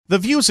The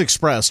views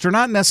expressed are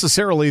not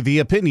necessarily the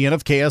opinion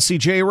of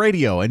KSCJ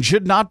Radio and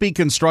should not be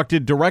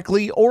construed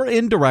directly or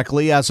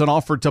indirectly as an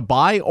offer to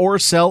buy or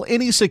sell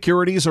any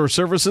securities or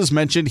services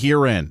mentioned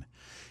herein.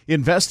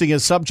 Investing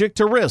is subject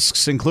to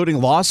risks,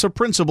 including loss of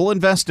principal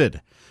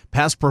invested.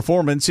 Past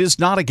performance is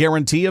not a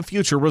guarantee of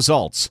future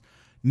results.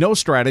 No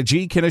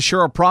strategy can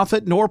assure a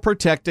profit nor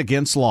protect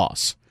against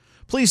loss.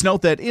 Please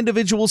note that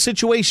individual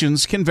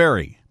situations can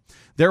vary.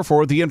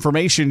 Therefore, the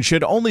information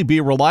should only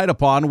be relied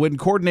upon when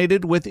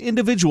coordinated with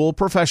individual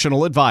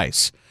professional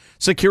advice.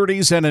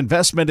 Securities and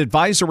investment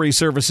advisory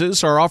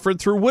services are offered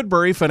through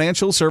Woodbury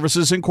Financial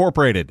Services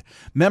Incorporated,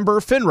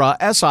 member FINRA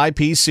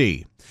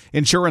SIPC.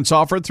 Insurance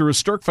offered through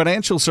Stirk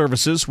Financial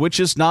Services, which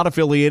is not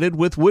affiliated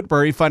with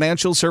Woodbury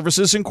Financial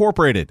Services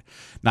Incorporated.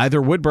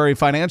 Neither Woodbury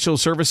Financial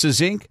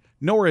Services, Inc.,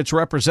 nor its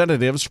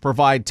representatives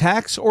provide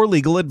tax or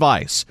legal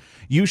advice.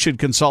 You should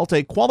consult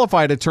a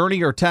qualified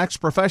attorney or tax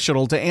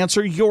professional to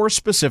answer your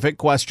specific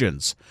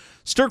questions.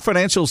 Stirk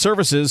Financial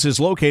Services is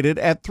located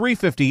at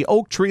 350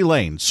 Oak Tree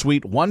Lane,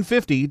 Suite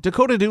 150,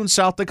 Dakota Dunes,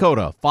 South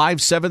Dakota,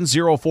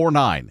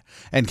 57049,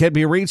 and can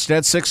be reached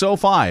at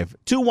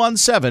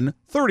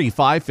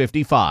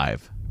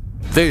 605-217-3555.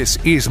 This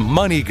is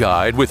Money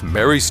Guide with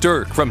Mary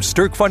Stirk from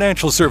Stirk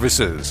Financial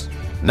Services.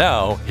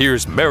 Now,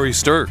 here's Mary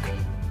Stirk.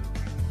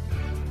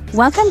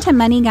 Welcome to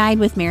Money Guide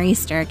with Mary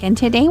Stirk, and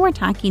today we're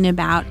talking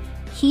about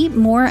keep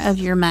more of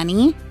your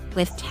money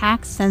with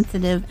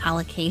tax-sensitive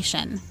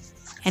allocation.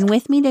 And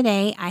with me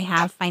today, I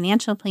have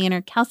financial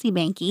planner Kelsey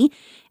Banky.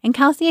 And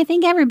Kelsey, I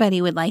think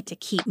everybody would like to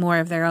keep more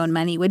of their own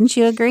money. Wouldn't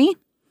you agree?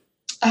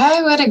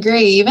 I would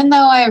agree. Even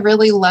though I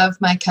really love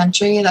my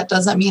country, that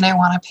doesn't mean I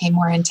want to pay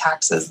more in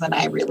taxes than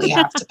I really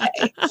have to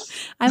pay.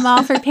 I'm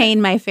all for paying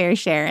my fair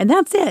share, and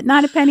that's it,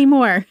 not a penny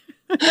more.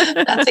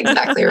 That's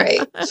exactly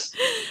right.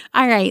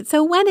 All right.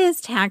 So what is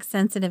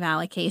tax-sensitive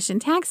allocation?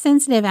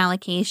 Tax-sensitive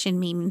allocation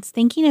means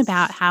thinking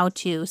about how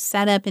to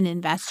set up and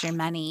invest your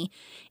money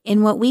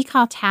in what we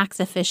call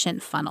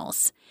tax-efficient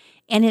funnels.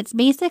 And it's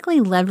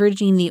basically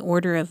leveraging the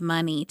order of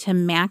money to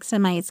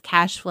maximize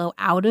cash flow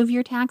out of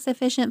your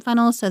tax-efficient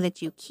funnel so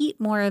that you keep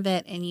more of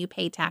it and you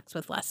pay tax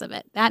with less of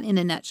it. That, in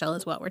a nutshell,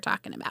 is what we're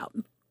talking about.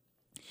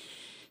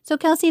 So,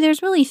 Kelsey,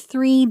 there's really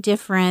three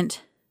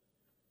different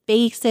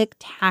basic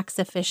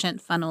tax-efficient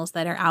funnels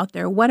that are out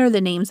there. What are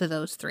the names of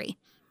those three?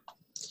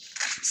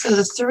 So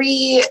the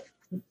three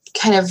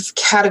kind of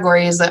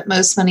categories that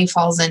most money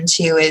falls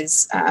into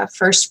is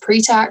first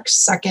pre-tax,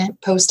 second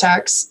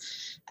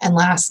post-tax, and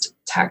last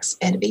tax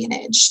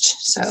advantaged.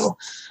 So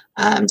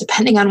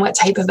depending on what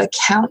type of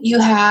account you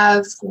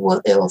have,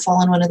 it will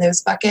fall in one of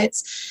those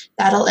buckets.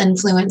 That'll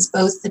influence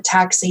both the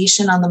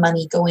taxation on the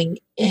money going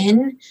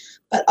in,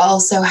 but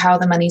also how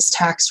the money's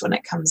taxed when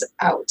it comes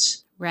out.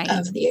 Right.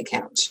 Of the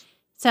account.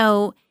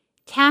 So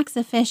tax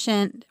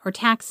efficient or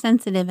tax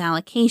sensitive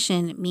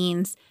allocation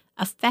means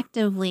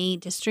effectively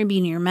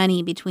distributing your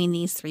money between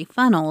these three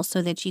funnels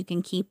so that you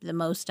can keep the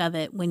most of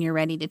it when you're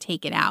ready to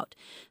take it out.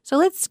 So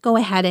let's go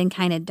ahead and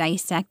kind of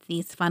dissect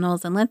these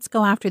funnels, and let's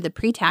go after the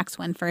pre-tax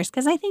one first,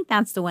 because I think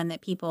that's the one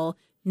that people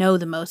know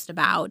the most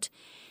about.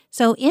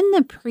 So in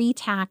the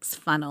pre-tax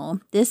funnel,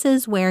 this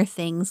is where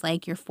things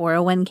like your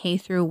 401k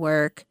through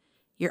work,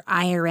 your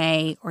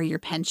IRA, or your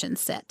pension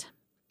sit.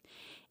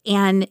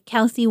 And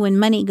Kelsey, when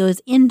money goes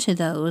into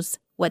those,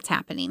 what's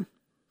happening?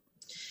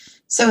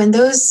 So in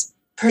those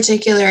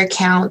particular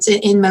accounts,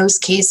 in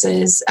most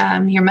cases,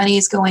 your money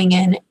is going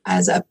in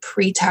as a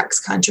pre-tax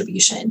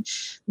contribution,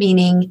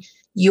 meaning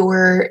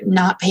you're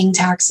not paying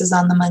taxes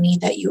on the money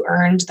that you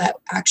earned that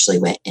actually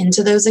went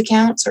into those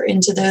accounts or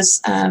into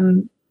those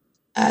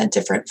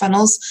different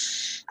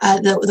funnels.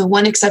 The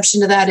one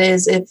exception to that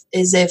is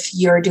if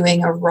you're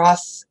doing a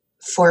Roth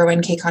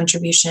 401k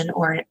contribution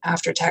or an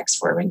after-tax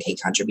 401k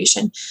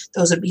contribution.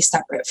 Those would be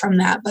separate from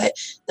that. But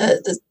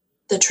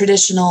the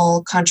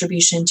traditional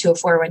contribution to a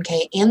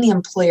 401k and the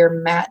employer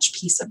match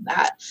piece of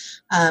that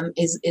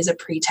is a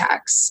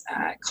pre-tax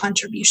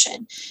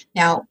contribution.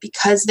 Now,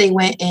 because they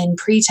went in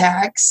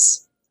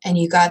pre-tax and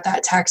you got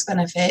that tax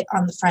benefit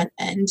on the front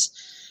end,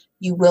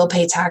 you will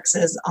pay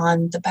taxes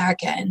on the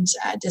back end.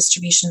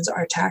 Distributions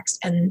are taxed,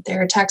 and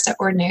they're taxed at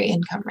ordinary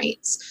income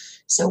rates.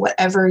 So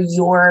whatever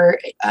your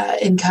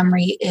income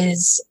rate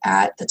is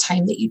at the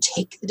time that you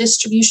take the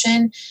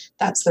distribution,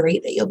 that's the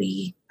rate that you'll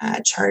be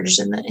charged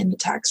in the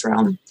tax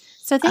realm.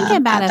 So think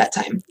about that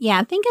time.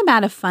 Yeah, think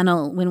about a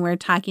funnel when we're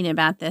talking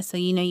about this. So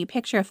you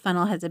picture a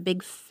funnel has a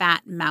big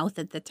fat mouth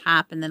at the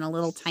top and then a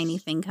little tiny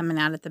thing coming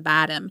out at the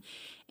bottom.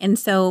 And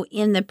so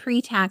in the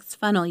pre-tax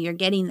funnel, you're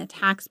getting the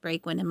tax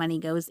break when the money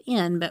goes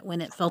in, but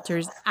when it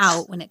filters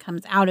out, when it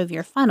comes out of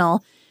your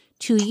funnel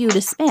to you to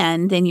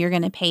spend, then you're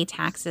going to pay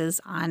taxes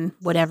on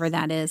whatever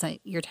that is,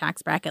 your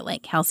tax bracket,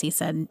 like Kelsey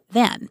said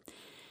then.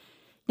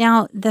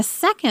 Now, the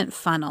second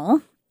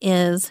funnel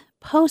is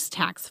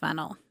post-tax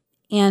funnel.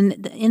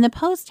 And in the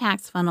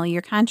post-tax funnel,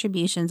 your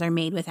contributions are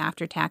made with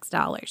after-tax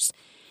dollars.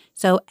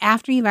 So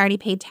after you've already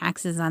paid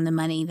taxes on the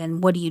money,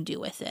 then what do you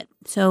do with it?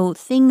 So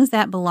things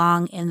that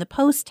belong in the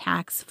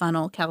post-tax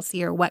funnel,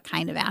 Kelsey, are what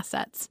kind of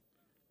assets?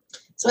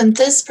 So in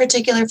this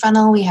particular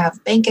funnel, we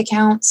have bank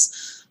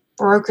accounts,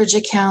 brokerage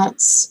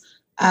accounts,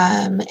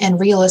 and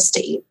real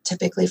estate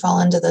typically fall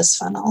into this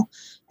funnel.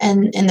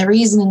 And the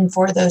reason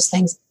for those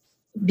things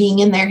being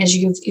in there is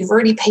you've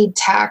already paid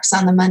tax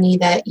on the money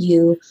that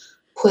you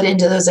put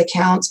into those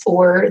accounts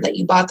or that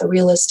you bought the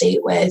real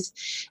estate with.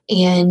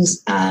 And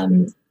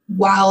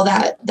while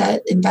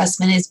that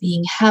investment is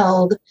being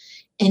held,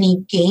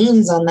 any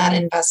gains on that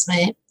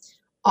investment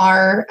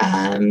are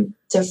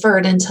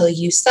deferred until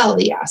you sell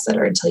the asset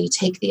or until you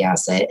take the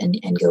asset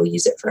and go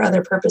use it for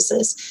other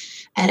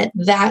purposes. And at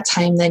that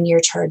time, then you're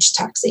charged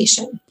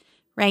taxation.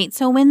 Right.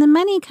 So when the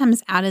money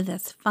comes out of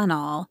this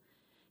funnel,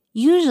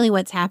 usually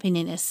what's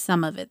happening is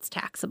some of it's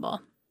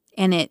taxable.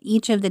 And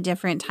each of the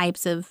different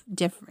types of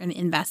different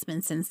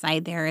investments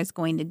inside there is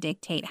going to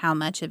dictate how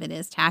much of it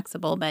is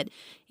taxable. But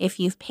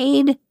if you've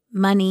paid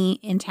money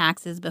in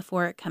taxes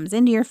before it comes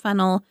into your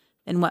funnel,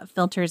 then what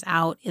filters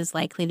out is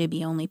likely to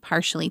be only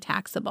partially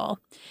taxable.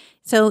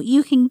 So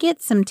you can get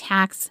some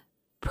tax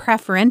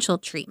preferential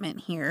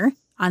treatment here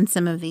on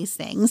some of these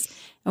things.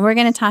 And we're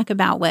going to talk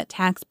about what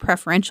tax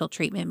preferential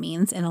treatment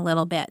means in a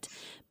little bit.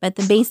 But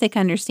the basic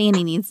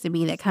understanding needs to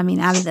be that coming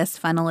out of this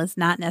funnel is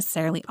not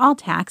necessarily all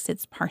taxed,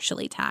 it's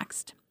partially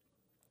taxed.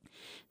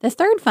 The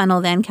third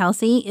funnel then,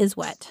 Kelsey, is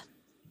what?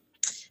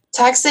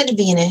 Tax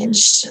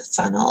advantaged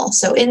funnel.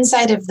 So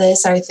inside of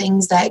this are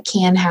things that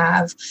can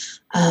have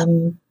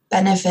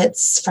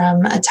benefits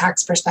from a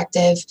tax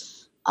perspective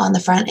on the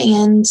front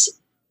end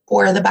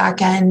or the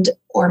back end,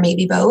 or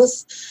maybe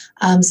both.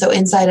 So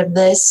inside of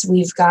this,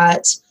 we've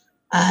got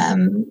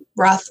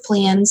Roth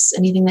plans,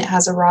 anything that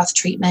has a Roth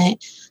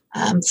treatment,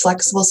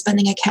 flexible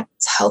spending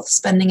accounts, health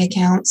spending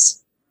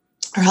accounts,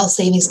 or health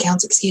savings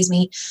accounts,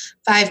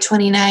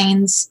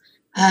 529s,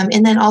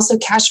 and then also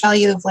cash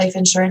value of life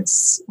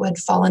insurance would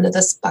fall into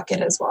this bucket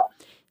as well.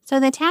 So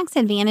the tax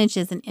advantage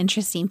is an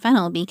interesting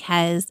funnel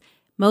because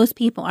most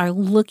people are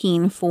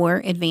looking for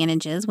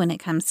advantages when it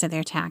comes to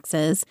their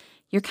taxes.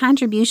 Your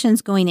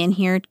contributions going in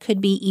here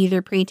could be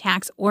either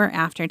pre-tax or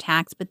after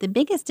tax, but the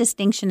biggest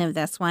distinction of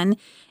this one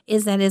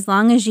is that as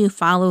long as you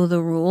follow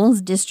the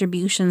rules,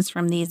 distributions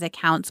from these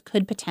accounts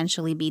could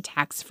potentially be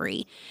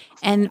tax-free.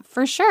 And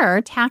for sure,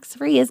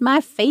 tax-free is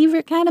my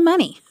favorite kind of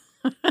money.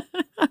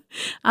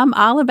 I'm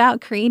all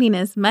about creating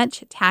as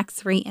much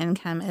tax-free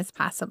income as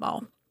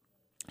possible.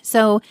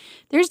 So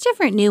there's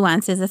different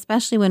nuances,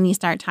 especially when you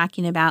start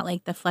talking about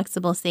like the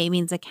flexible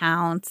savings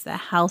accounts, the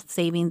health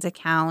savings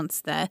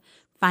accounts, the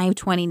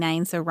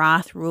 529s, the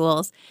Roth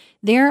rules.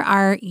 There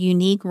are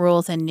unique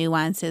rules and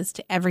nuances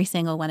to every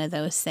single one of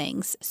those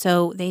things.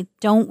 So they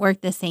don't work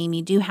the same.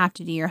 You do have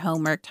to do your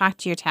homework, talk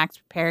to your tax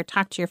preparer,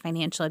 talk to your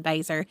financial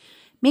advisor.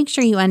 Make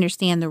sure you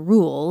understand the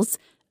rules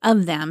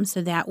of them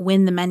so that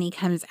when the money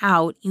comes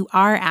out, you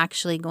are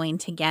actually going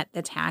to get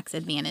the tax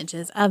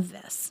advantages of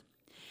this.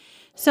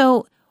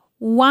 So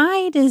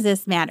why does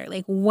this matter?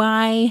 Like,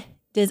 why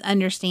does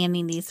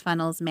understanding these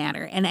funnels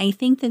matter? And I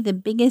think that the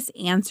biggest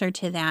answer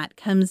to that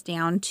comes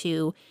down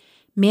to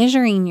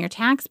measuring your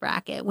tax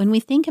bracket. When we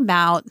think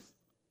about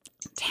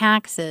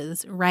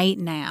taxes right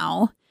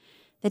now,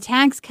 the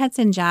Tax Cuts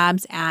and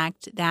Jobs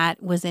Act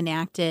that was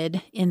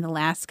enacted in the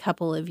last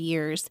couple of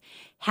years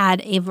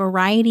had a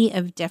variety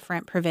of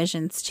different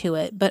provisions to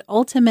it. But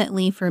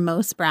ultimately, for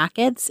most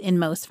brackets in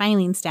most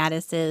filing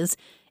statuses,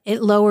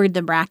 it lowered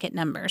the bracket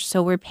numbers.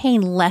 So we're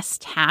paying less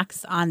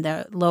tax on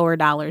the lower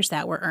dollars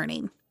that we're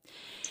earning.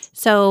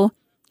 So,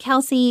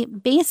 Kelsey,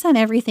 based on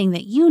everything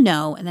that you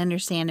know and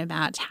understand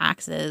about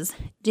taxes,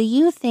 do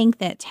you think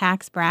that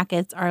tax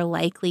brackets are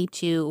likely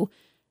to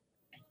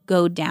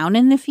go down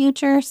in the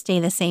future, stay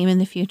the same in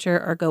the future,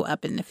 or go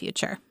up in the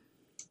future?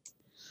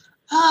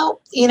 Oh,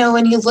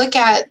 when you look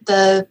at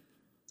the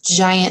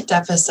giant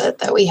deficit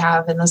that we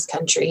have in this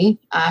country,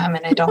 and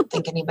I don't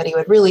think anybody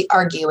would really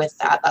argue with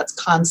that. That's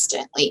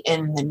constantly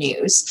in the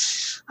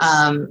news,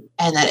 and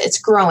that it's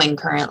growing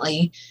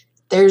currently.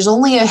 There's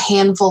only a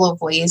handful of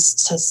ways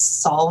to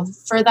solve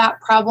for that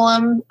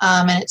problem,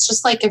 and it's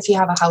just like if you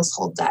have a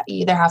household debt,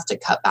 you either have to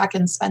cut back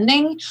in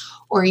spending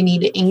or you need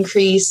to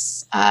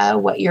increase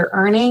what you're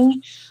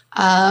earning.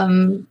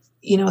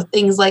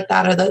 Things like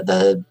that are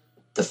the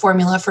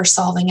formula for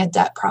solving a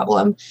debt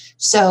problem.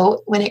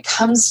 So when it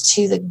comes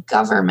to the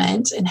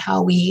government and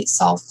how we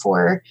solve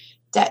for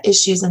debt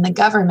issues in the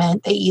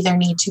government, they either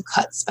need to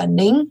cut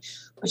spending,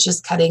 which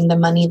is cutting the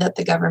money that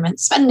the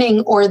government's spending,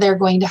 or they're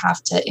going to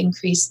have to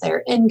increase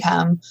their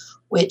income,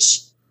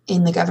 which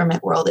in the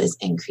government world is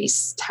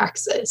increased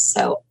taxes.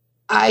 So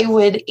I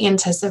would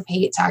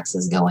anticipate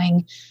taxes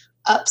going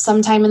up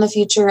sometime in the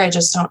future. I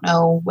just don't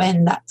know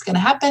when that's going to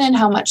happen and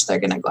how much they're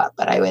going to go up,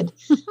 but I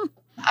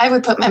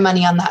would put my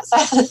money on that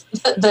side of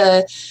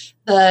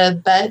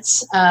the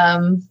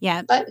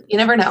bet. But you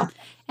never know.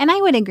 And I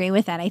would agree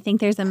with that. I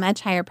think there's a much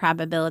higher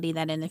probability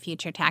that in the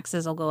future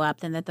taxes will go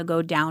up than that they'll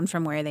go down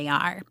from where they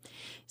are.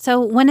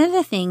 So one of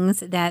the things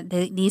that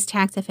these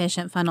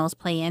tax-efficient funnels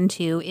play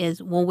into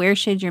is, well, where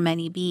should your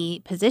money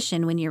be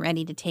positioned when you're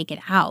ready to take it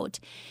out?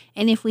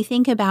 And if we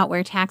think about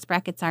where tax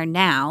brackets are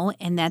now,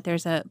 and that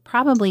there's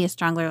probably a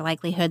stronger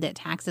likelihood that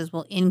taxes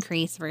will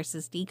increase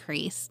versus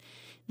decrease,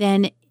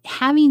 then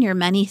having your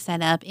money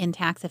set up in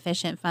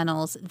tax-efficient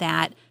funnels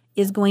that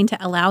is going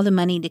to allow the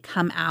money to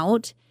come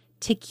out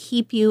to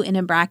keep you in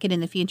a bracket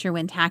in the future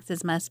when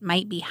taxes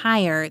might be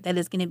higher, that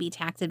is going to be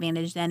tax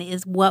advantage, then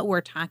is what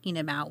we're talking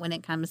about when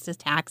it comes to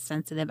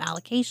tax-sensitive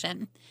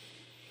allocation.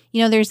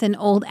 You know, there's an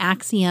old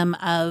axiom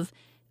of,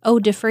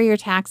 defer your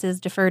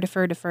taxes, defer,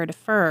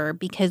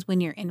 because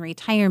when you're in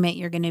retirement,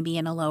 you're going to be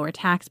in a lower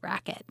tax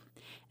bracket.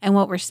 And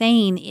what we're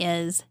saying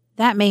is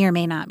that may or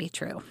may not be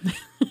true.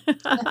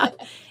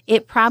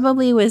 It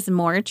probably was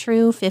more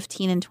true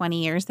 15 and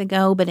 20 years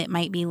ago, but it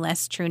might be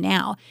less true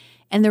now.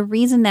 And the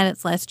reason that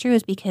it's less true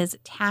is because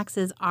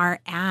taxes are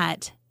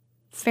at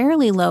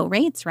fairly low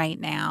rates right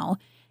now,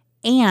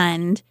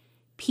 and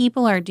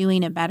people are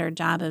doing a better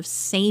job of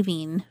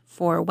saving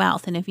for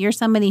wealth. And if you're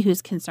somebody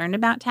who's concerned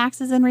about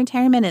taxes in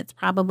retirement, it's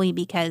probably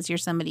because you're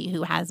somebody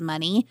who has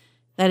money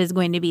that is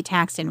going to be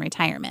taxed in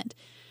retirement.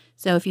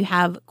 So if you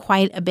have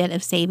quite a bit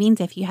of savings,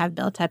 if you have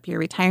built up your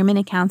retirement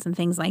accounts and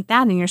things like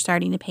that, and you're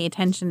starting to pay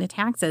attention to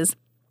taxes,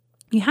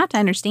 you have to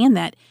understand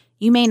that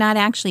you may not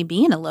actually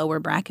be in a lower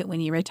bracket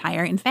when you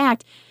retire. In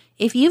fact,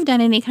 if you've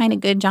done any kind of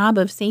good job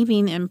of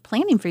saving and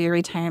planning for your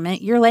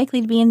retirement, you're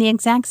likely to be in the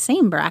exact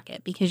same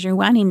bracket because you're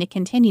wanting to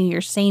continue your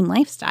same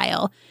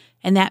lifestyle,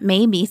 and that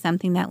may be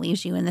something that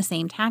leaves you in the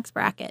same tax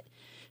bracket.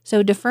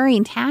 So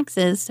deferring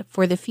taxes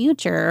for the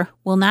future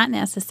will not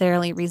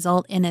necessarily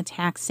result in a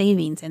tax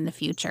savings in the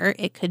future.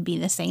 It could be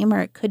the same, or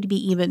it could be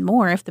even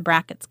more if the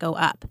brackets go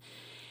up.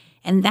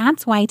 And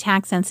that's why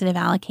tax-sensitive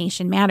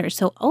allocation matters.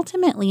 So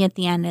ultimately, at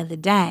the end of the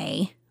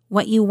day,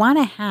 what you want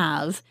to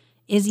have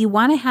is you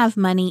want to have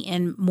money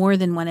in more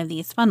than one of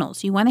these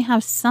funnels. You want to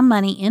have some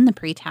money in the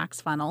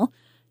pre-tax funnel,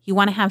 you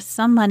want to have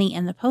some money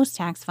in the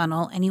post-tax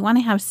funnel, and you want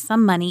to have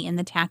some money in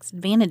the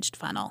tax-advantaged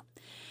funnel.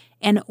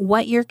 And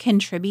what you're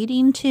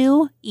contributing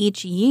to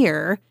each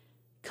year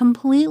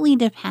completely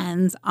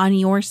depends on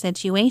your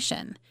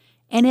situation.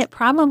 And it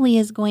probably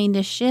is going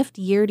to shift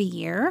year to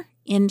year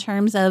in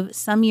terms of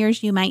some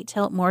years you might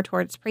tilt more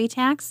towards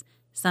pre-tax,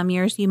 some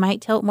years you might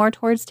tilt more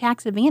towards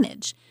tax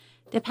advantage.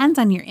 Depends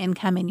on your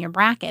income and your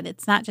bracket.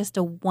 It's not just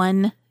a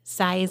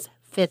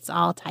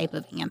one-size-fits-all type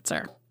of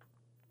answer.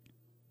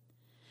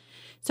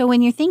 So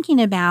when you're thinking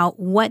about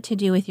what to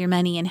do with your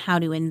money and how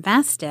to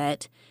invest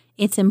it,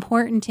 it's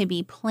important to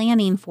be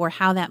planning for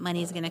how that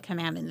money is going to come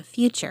out in the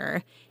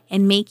future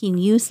and making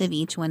use of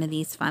each one of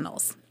these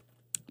funnels.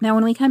 Now,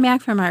 when we come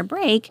back from our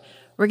break,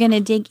 we're going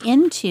to dig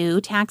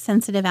into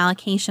tax-sensitive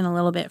allocation a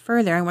little bit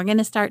further, and we're going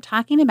to start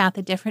talking about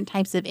the different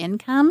types of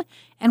income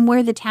and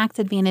where the tax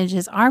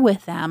advantages are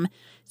with them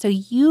so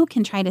you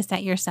can try to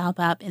set yourself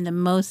up in the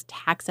most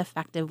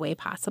tax-effective way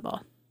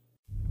possible.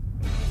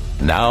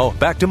 Now,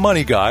 back to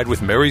Money Guide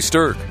with Mary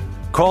Stirk.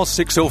 Call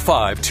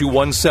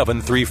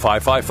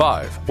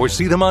 605-217-3555 or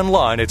see them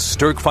online at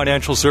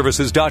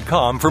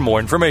stirkfinancialservices.com for more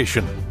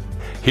information.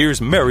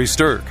 Here's Mary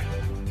Stirk.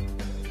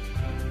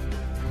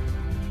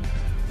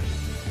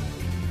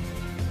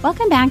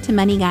 Welcome back to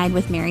Money Guide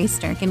with Mary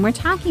Stirk, and we're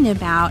talking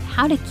about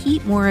how to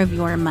keep more of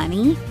your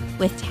money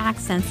with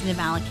tax-sensitive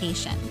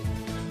allocation.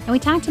 And we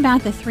talked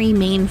about the three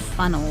main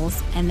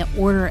funnels and the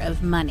order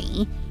of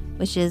money,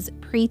 which is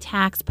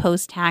pre-tax,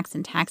 post-tax,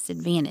 and tax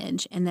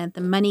advantage, and that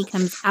the money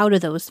comes out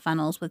of those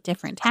funnels with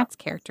different tax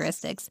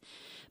characteristics.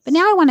 But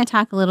now I want to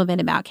talk a little bit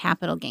about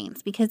capital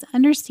gains, because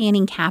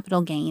understanding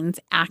capital gains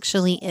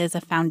actually is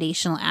a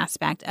foundational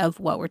aspect of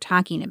what we're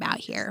talking about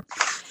here.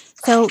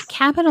 So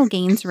capital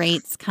gains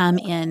rates come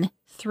in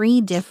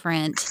three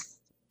different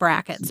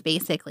brackets,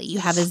 basically. You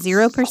have a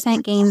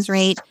 0% gains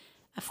rate,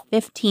 a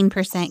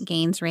 15%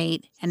 gains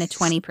rate, and a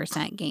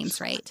 20% gains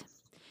rate.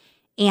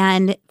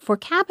 And for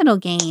capital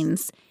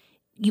gains,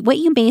 what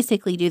you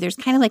basically do, there's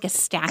kind of like a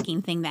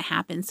stacking thing that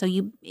happens. So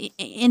you,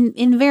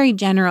 in very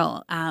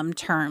general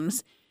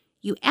terms,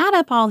 you add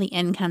up all the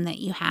income that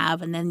you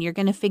have, and then you're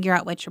going to figure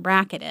out what your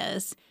bracket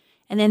is.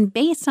 And then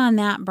based on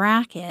that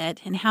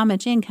bracket and how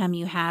much income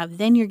you have,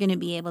 then you're going to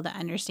be able to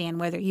understand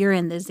whether you're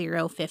in the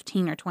 0,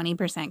 15, or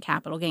 20%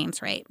 capital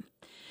gains rate.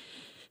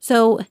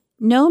 So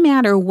no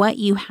matter what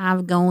you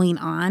have going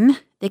on,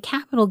 the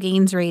capital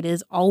gains rate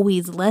is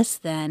always less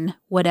than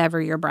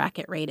whatever your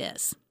bracket rate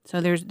is. So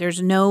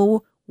there's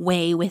no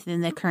way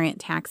within the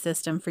current tax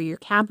system for your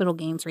capital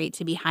gains rate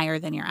to be higher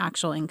than your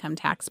actual income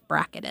tax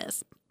bracket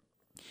is.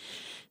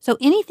 So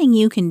anything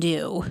you can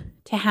do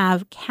to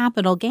have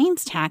capital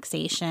gains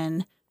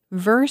taxation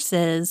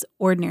versus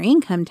ordinary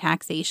income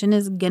taxation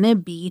is going to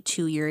be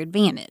to your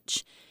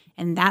advantage.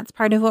 And that's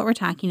part of what we're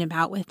talking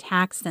about with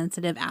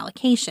tax-sensitive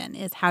allocation,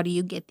 is how do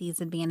you get these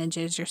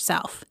advantages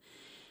yourself.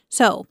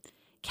 So,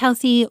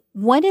 Kelsey,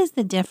 what is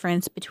the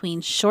difference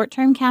between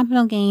short-term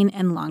capital gain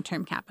and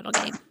long-term capital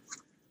gain?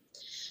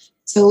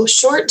 So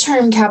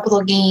short-term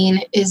capital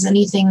gain is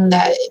anything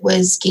that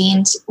was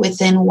gained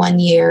within 1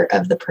 year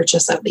of the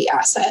purchase of the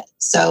asset.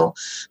 So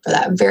for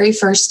that very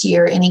first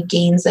year, any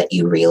gains that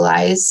you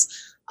realize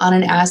on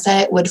an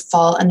asset would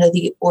fall under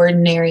the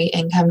ordinary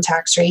income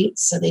tax rate.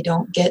 So they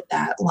don't get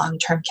that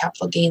long-term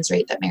capital gains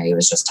rate that Mary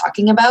was just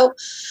talking about.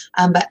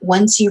 But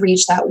once you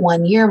reach that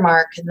 1 year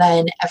mark,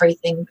 then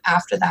everything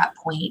after that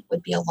point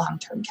would be a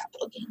long-term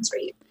capital gains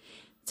rate.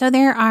 So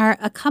there are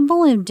a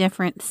couple of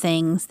different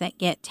things that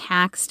get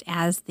taxed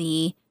as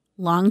the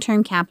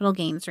long-term capital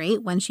gains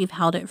rate once you've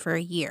held it for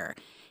a year.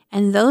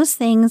 And those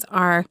things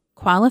are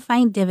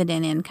qualified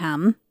dividend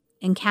income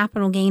and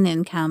capital gain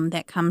income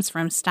that comes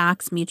from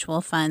stocks,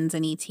 mutual funds,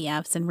 and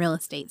ETFs and real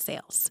estate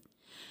sales.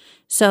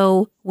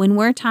 So when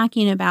we're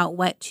talking about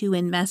what to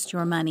invest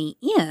your money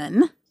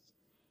in,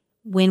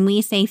 when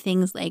we say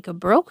things like a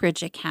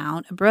brokerage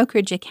account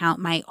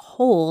might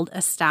hold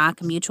a stock,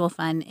 a mutual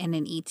fund, and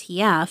an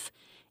ETF.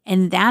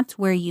 And that's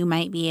where you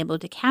might be able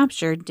to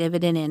capture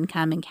dividend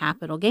income and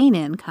capital gain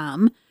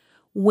income,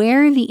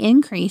 where the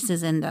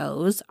increases in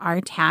those are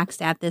taxed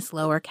at this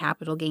lower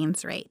capital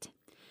gains rate.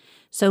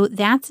 So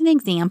that's an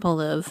example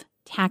of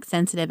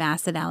tax-sensitive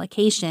asset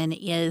allocation,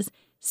 is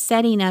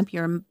setting up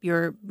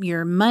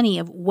your money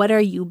of what are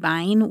you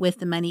buying with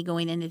the money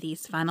going into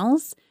these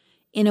funnels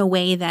in a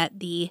way that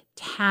the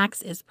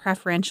tax is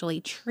preferentially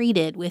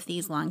treated with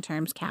these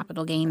long-term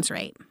capital gains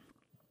rate.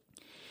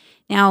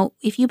 Now,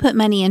 if you put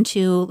money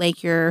into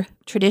like your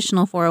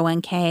traditional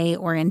 401k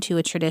or into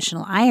a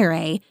traditional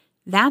IRA,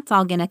 that's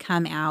all going to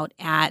come out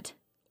at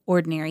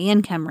ordinary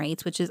income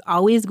rates, which is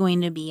always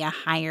going to be a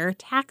higher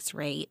tax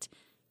rate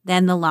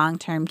than the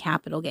long-term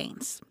capital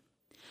gains.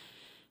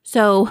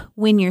 So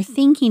when you're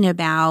thinking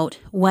about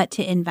what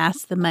to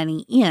invest the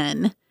money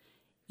in,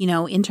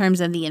 in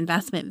terms of the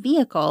investment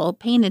vehicle,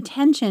 paying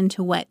attention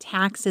to what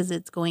taxes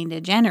it's going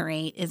to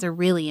generate is a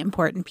really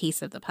important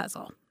piece of the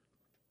puzzle.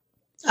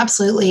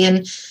 Absolutely. And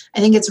I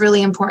think it's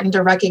really important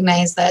to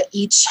recognize that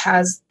each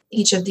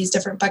of these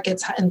different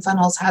buckets and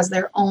funnels has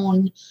their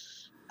own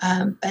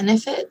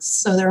benefits,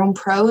 so their own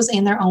pros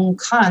and their own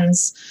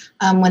cons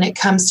when it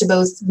comes to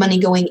both money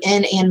going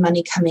in and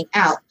money coming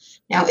out.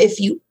 Now, if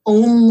you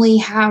only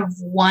have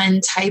one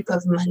type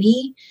of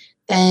money,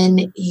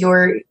 then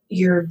your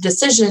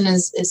decision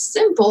is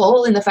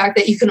simple in the fact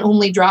that you can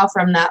only draw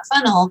from that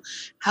funnel.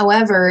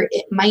 However,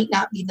 it might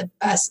not be the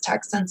best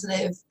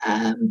tax-sensitive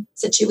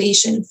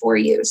situation for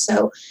you.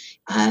 So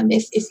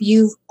if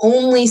you've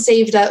only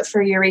saved up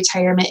for your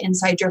retirement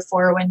inside your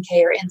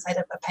 401k or inside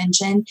of a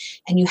pension,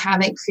 and you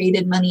haven't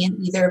created money in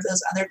either of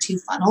those other two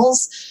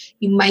funnels,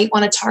 you might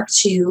want to talk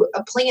to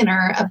a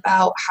planner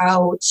about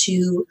how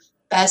to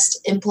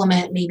best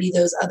implement maybe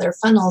those other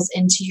funnels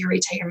into your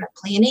retirement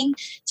planning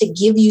to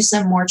give you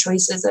some more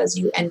choices as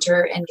you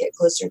enter and get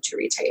closer to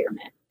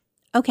retirement.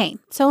 Okay,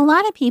 so a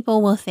lot of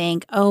people will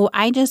think,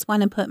 I just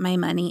want to put my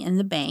money in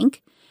the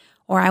bank,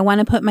 or I want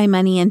to put my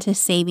money into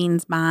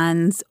savings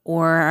bonds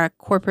or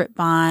corporate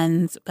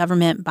bonds,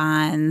 government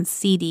bonds,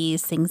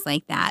 CDs, things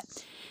like that.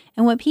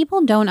 And what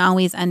people don't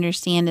always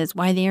understand is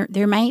why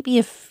there might be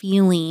a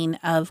feeling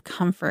of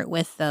comfort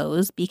with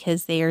those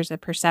because there's a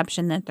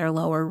perception that they're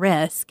lower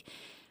risk.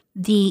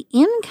 The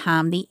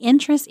income, the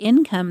interest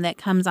income that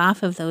comes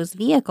off of those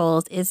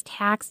vehicles is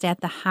taxed at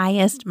the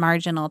highest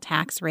marginal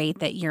tax rate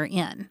that you're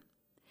in.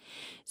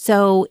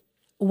 So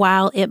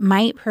while it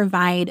might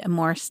provide a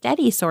more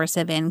steady source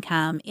of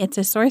income, it's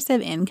a source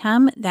of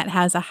income that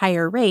has a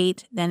higher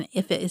rate than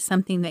if it is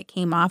something that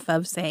came off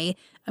of, say,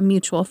 a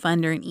mutual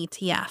fund or an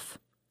ETF.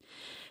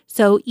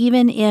 So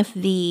even if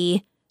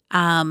the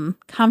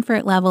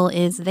comfort level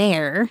is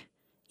there,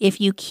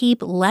 if you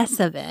keep less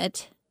of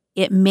it,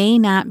 it may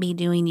not be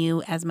doing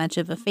you as much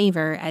of a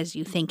favor as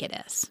you think it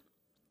is.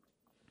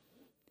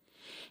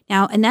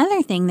 Now,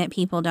 another thing that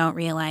people don't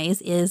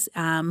realize is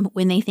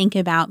when they think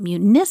about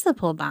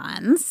municipal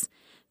bonds,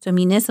 so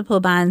municipal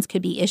bonds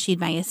could be issued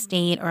by a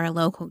state or a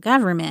local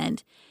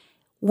government,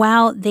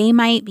 while they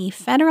might be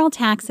federal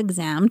tax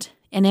exempt,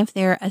 and if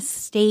they're a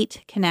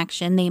state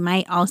connection, they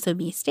might also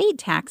be state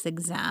tax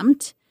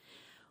exempt.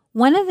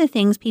 One of the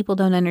things people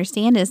don't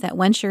understand is that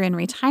once you're in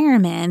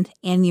retirement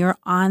and you're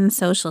on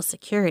Social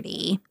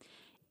Security,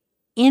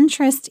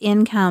 interest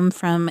income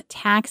from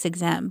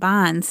tax-exempt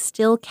bonds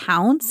still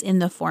counts in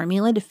the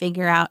formula to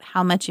figure out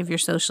how much of your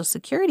Social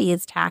Security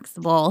is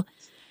taxable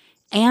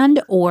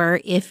and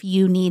or if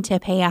you need to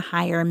pay a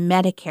higher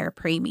Medicare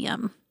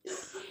premium.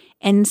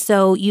 And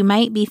so you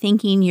might be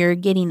thinking you're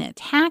getting a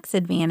tax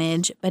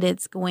advantage, but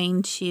it's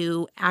going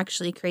to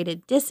actually create a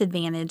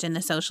disadvantage in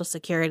the Social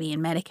Security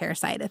and Medicare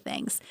side of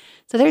things.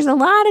 So there's a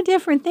lot of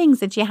different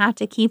things that you have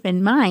to keep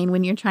in mind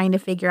when you're trying to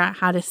figure out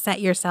how to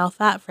set yourself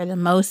up for the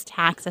most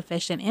tax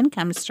efficient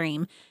income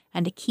stream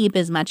and to keep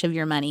as much of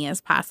your money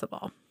as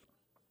possible.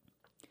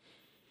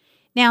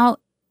 Now,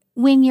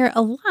 when you're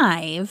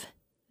alive,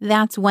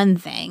 that's one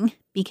thing,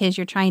 because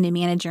you're trying to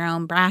manage your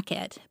own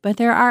bracket. But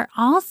there are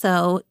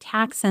also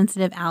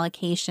tax-sensitive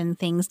allocation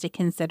things to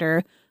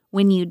consider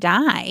when you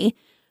die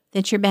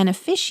that your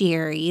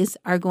beneficiaries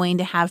are going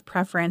to have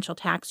preferential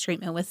tax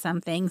treatment with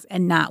some things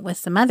and not with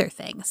some other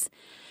things.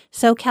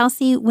 So,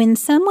 Kelsey, when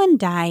someone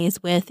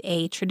dies with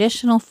a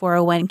traditional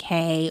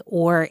 401k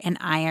or an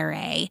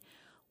IRA,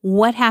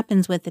 what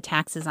happens with the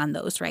taxes on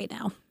those right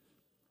now?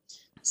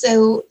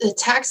 So the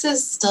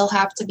taxes still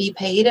have to be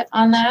paid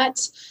on that.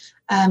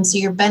 So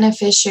your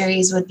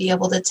beneficiaries would be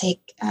able to take,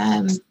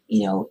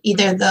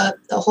 either the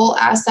whole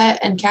asset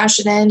and cash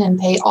it in and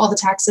pay all the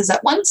taxes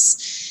at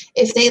once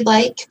if they'd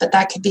like, but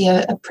that could be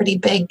a pretty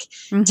big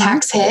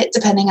tax hit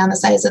depending on the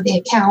size of the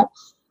account.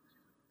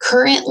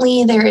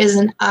 Currently, there is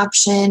an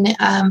option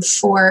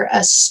for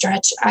a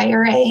stretch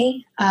IRA,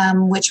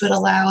 which would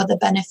allow the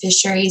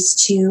beneficiaries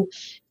to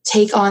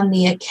take on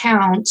the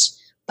account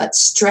but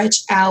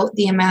stretch out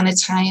the amount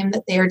of time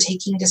that they are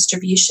taking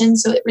distribution.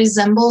 So it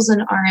resembles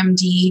an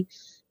RMD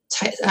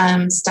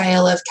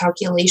style of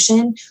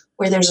calculation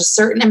where there's a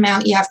certain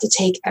amount you have to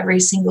take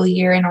every single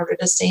year in order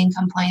to stay in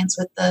compliance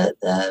with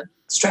the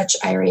stretch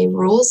IRA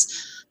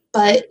rules.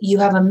 But you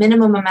have a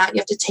minimum amount you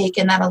have to take,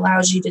 and that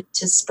allows you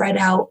to spread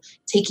out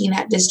taking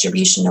that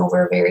distribution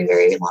over a very,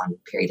 very long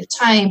period of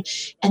time,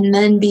 and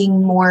then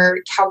being more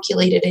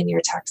calculated in your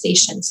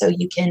taxation. So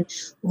you can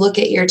look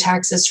at your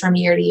taxes from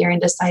year to year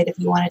and decide if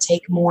you want to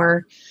take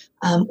more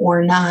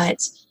or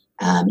not,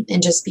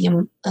 and just be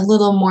a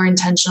little more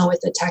intentional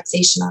with the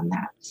taxation on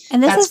that.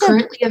 And that's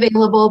currently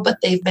available, but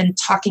they've been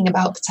talking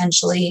about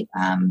potentially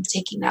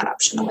taking that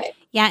option away.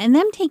 Yeah, and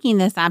them taking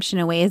this option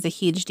away is a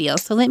huge deal.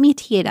 So let me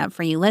tee it up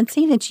for you. Let's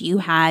say that you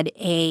had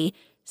a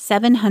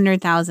 $700,000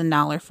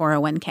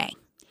 401k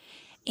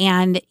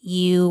and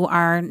you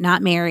are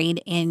not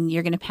married and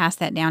you're going to pass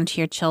that down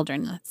to your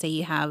children. Let's say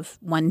you have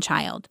one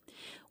child.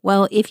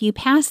 Well, if you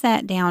pass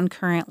that down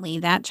currently,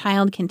 that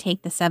child can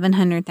take the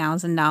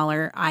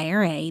 $700,000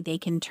 IRA. They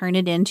can turn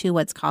it into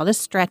what's called a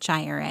stretch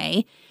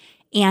IRA.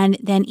 And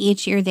then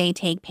each year they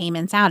take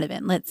payments out of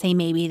it. Let's say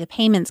maybe the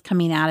payments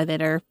coming out of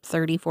it are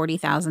 $30,000,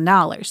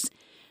 $40,000.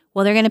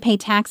 Well, they're going to pay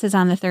taxes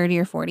on the $30,000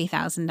 or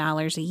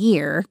 $40,000 a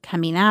year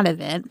coming out of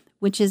it,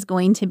 which is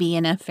going to be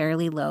in a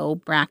fairly low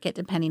bracket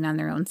depending on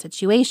their own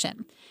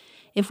situation.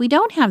 If we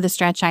don't have the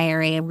stretch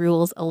IRA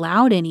rules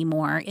allowed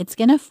anymore, it's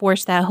going to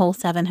force that whole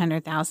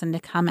 $700,000 to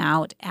come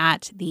out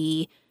at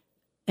the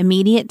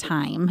immediate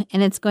time,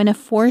 and it's going to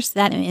force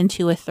that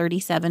into a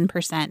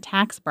 37%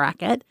 tax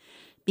bracket,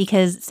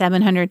 because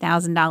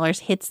 $700,000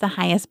 hits the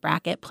highest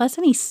bracket plus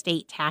any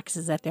state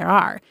taxes that there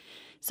are.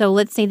 So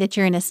let's say that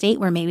you're in a state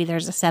where maybe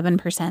there's a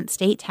 7%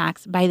 state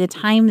tax. By the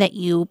time that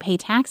you pay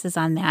taxes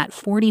on that,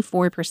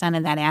 44%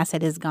 of that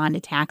asset is gone to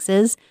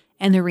taxes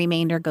and the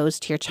remainder goes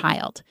to your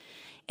child.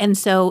 And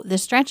so the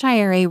stretch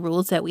IRA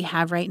rules that we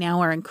have right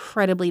now are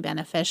incredibly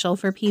beneficial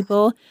for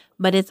people,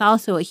 but it's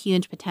also a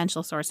huge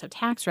potential source of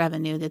tax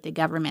revenue that the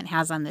government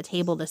has on the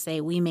table to say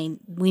we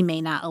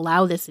may not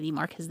allow this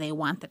anymore because they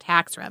want the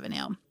tax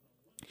revenue.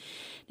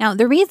 Now,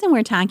 the reason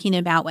we're talking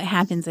about what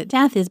happens at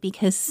death is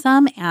because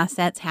some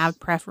assets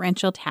have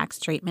preferential tax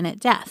treatment at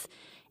death,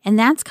 and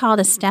that's called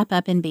a step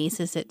up in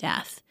basis at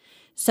death.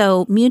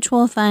 So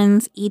mutual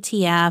funds,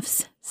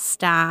 ETFs,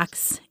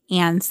 stocks,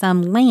 and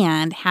some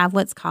land have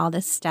what's called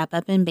a step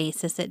up in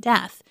basis at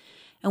death.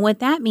 And what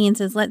that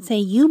means is, let's say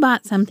you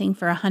bought something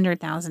for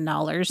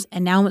 $100,000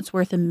 and now it's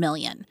worth $1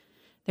 million.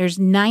 There's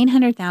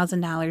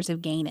 $900,000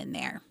 of gain in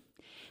there.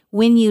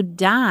 When you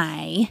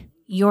die,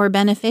 your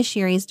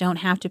beneficiaries don't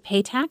have to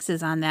pay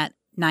taxes on that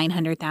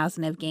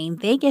 $900,000 of gain.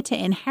 They get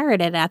to inherit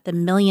it at the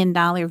 $1 million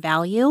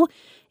value.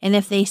 And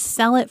if they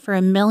sell it for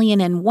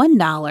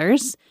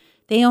 $1,001,001,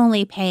 they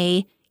only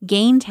pay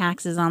gain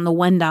taxes on the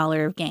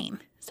 $1 of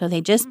gain. So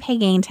they just pay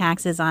gain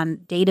taxes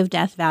on date of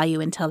death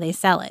value until they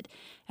sell it.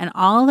 And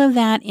all of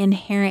that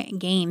inherent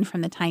gain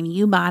from the time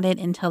you bought it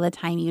until the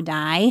time you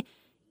die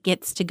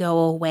gets to go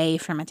away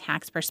from a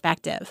tax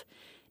perspective.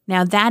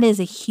 Now, that is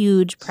a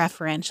huge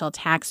preferential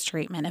tax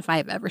treatment if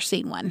I've ever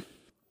seen one.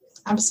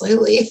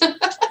 Absolutely.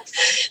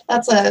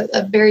 That's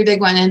a very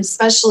big one. And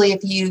especially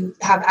if you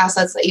have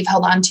assets that you've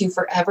held on to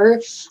forever,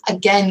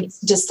 again,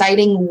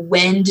 deciding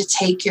when to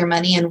take your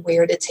money and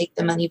where to take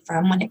the money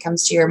from when it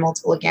comes to your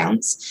multiple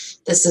accounts,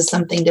 this is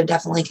something to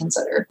definitely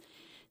consider.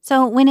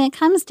 So when it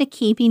comes to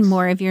keeping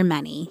more of your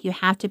money, you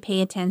have to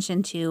pay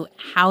attention to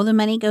how the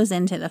money goes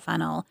into the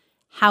funnel,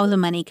 how the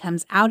money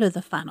comes out of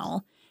the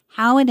funnel,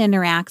 how it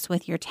interacts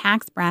with your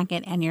tax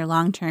bracket and your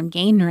long-term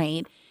gain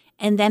rate.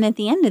 And then at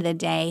the end of the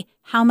day,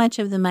 how much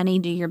of the money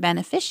do your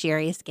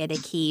beneficiaries get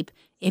to keep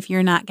if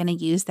you're not going to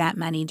use that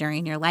money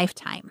during your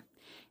lifetime?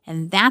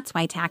 And that's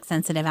why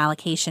tax-sensitive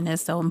allocation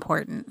is so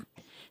important.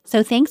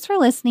 So thanks for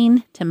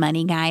listening to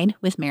Money Guide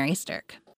with Mary Stirk.